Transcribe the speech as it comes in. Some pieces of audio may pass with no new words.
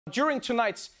During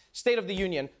tonight's State of the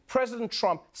Union, President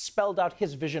Trump spelled out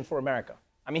his vision for America.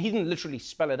 I mean, he didn't literally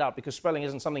spell it out because spelling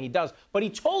isn't something he does, but he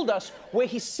told us where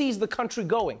he sees the country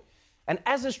going. And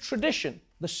as is tradition,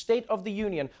 the State of the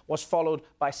Union was followed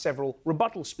by several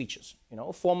rebuttal speeches. You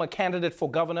know, former candidate for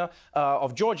governor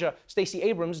of Georgia, Stacey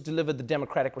Abrams, delivered the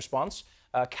Democratic response.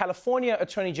 California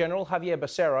Attorney General Javier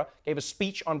Becerra gave a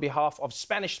speech on behalf of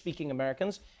Spanish-speaking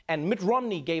Americans, and Mitt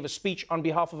Romney gave a speech on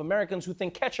behalf of Americans who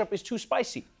think ketchup is too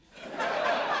spicy.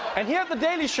 And here at The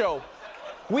Daily Show,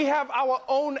 we have our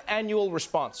own annual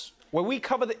response, where we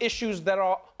cover the issues that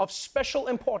are of special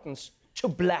importance to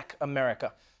Black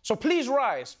America. So please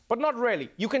rise, but not really.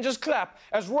 You can just clap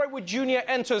as Roy Wood Jr.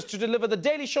 enters to deliver The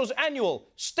Daily Show's annual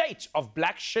State of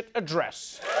Black Shit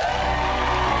address.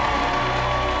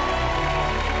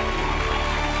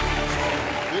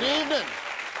 Good evening.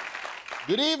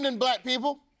 Good evening, Black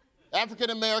people,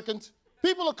 African Americans,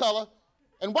 people of color,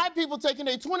 and white people taking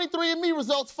their 23andMe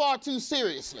results far too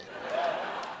seriously.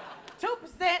 2%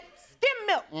 skim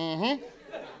milk.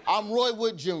 I'm Roy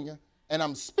Wood Jr., and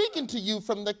I'm speaking to you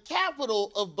from the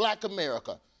capital of Black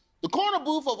America, the corner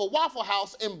booth of a Waffle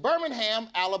House in Birmingham,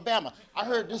 Alabama. I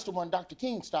heard this the one Dr.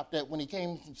 King stopped at when he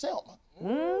came from Selma.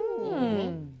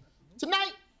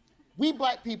 Tonight, we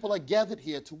Black people are gathered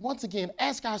here to once again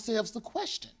ask ourselves the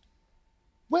question,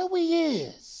 where we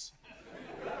is?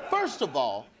 First of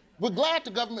all, we're glad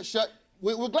the government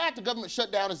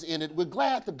shutdown has ended. We're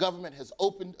glad the government has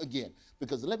opened again.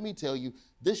 Because let me tell you,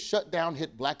 this shutdown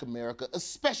hit Black America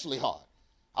especially hard.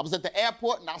 I was at the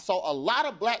airport and I saw a lot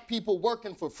of Black people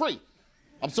working for free.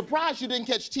 I'm surprised you didn't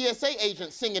catch TSA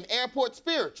agents singing airport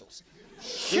spirituals.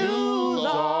 Shoes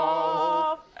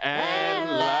off and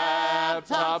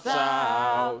laptops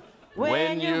out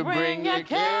when you bring your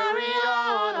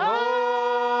carry-on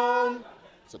home.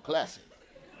 It's a classic.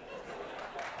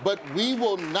 But we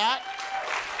will not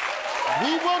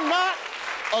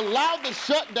allow the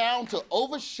shutdown to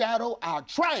overshadow our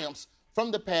triumphs from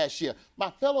the past year.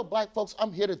 My fellow Black folks,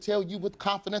 I'm here to tell you with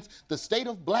confidence, the state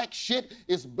of Black shit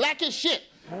is Black as shit.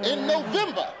 In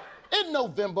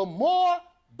November, more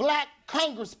Black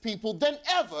Congress people than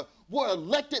ever were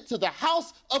elected to the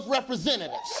House of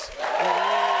Representatives.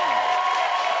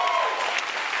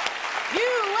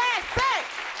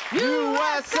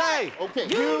 USA! Okay.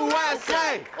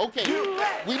 USA! Okay.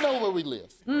 We know where we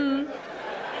live.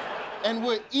 And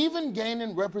we're even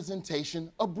gaining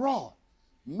representation abroad.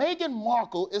 Meghan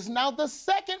Markle is now the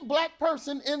second Black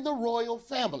person in the royal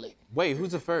family. Wait,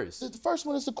 who's the first? The first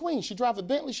one is the Queen. She drives a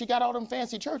Bentley. She got all them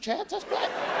fancy church hats. That's Black.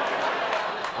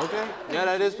 Okay. Yeah,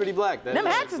 that is pretty Black. Them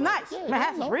hats is nice. Yeah, Them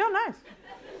hats is real nice.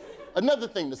 Another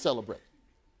thing to celebrate.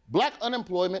 Black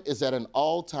unemployment is at an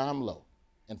all-time low.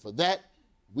 And for that,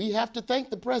 we have to thank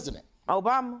the president.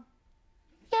 Obama.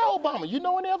 Yeah, Obama. You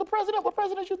know any other president? What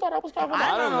president you thought I was talking about?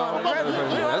 I don't know.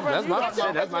 That's my president. I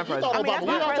mean, that's my president. I don't know that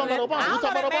man. I don't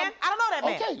know that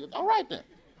man. Okay, all right then.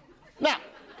 Now,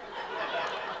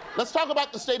 let's talk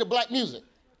about the state of Black music.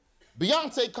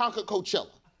 Beyonce conquered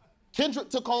Coachella. Kendrick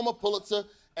took home a Pulitzer.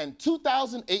 And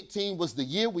 2018 was the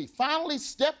year we finally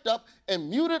stepped up and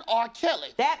muted R. Kelly.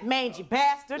 That mangy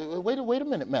bastard. Wait a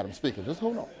minute, Madam Speaker. Just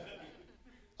hold on.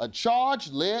 A charge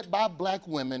led by Black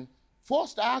women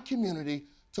forced our community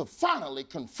to finally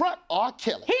confront R.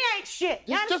 Kelly. He ain't shit.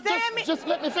 You understand me? Just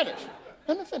let me finish.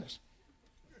 Let me finish.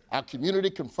 Our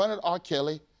community confronted R.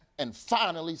 Kelly and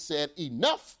finally said,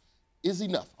 enough is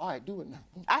enough. All right, do it now.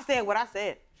 I said what I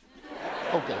said.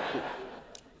 Okay, cool.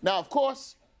 Now, of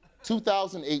course,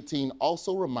 2018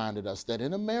 also reminded us that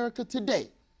in America today,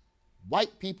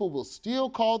 white people will still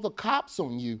call the cops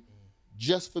on you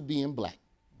just for being Black.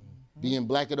 Being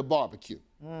Black at a barbecue,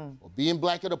 or being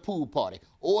Black at a pool party,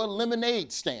 or a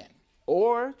lemonade stand.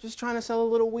 Or just trying to sell a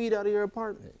little weed out of your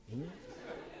apartment.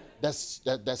 That's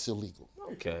illegal.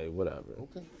 Okay, whatever.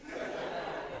 Okay.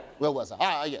 Where was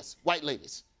I? Yes, white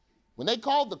ladies. When they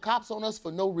called the cops on us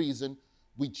for no reason,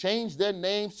 we changed their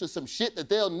names to some shit that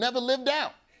they'll never live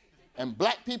down. And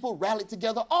Black people rallied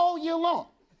together all year long.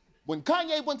 When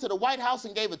Kanye went to the White House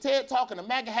and gave a TED Talk and a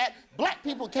MAGA hat, Black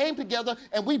people came together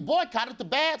and we boycotted the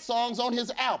bad songs on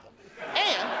his album.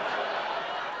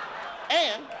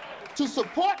 And to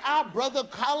support our brother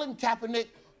Colin Kaepernick,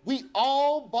 we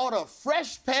all bought a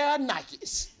fresh pair of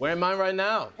Nikes. Wearing mine right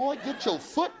now. Boy, get your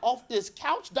foot off this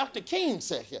couch, Dr. King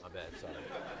said here. My bad, sorry.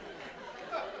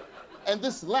 And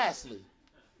this lastly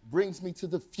brings me to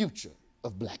the future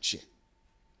of Black shit.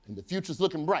 And the future's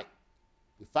looking bright.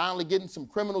 We're finally getting some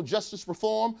criminal justice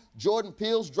reform. Jordan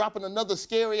Peele's dropping another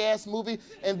scary-ass movie.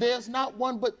 And there's not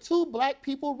one but 2 Black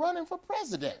people running for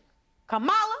president.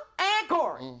 Kamala and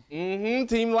Corey. Mm-hmm,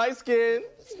 team light skin.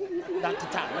 Not the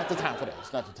time for that.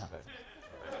 It's not the time.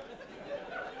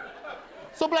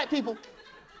 So black people,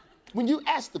 when you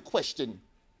ask the question,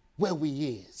 where we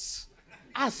is,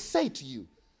 I say to you,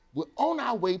 we're on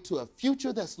our way to a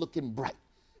future that's looking bright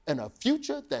and a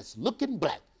future that's looking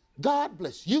black. God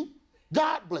bless you,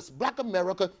 God bless Black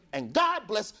America, and God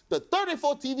bless the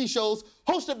 34 TV shows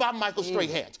hosted by Michael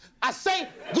Strahan. I say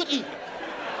good evening.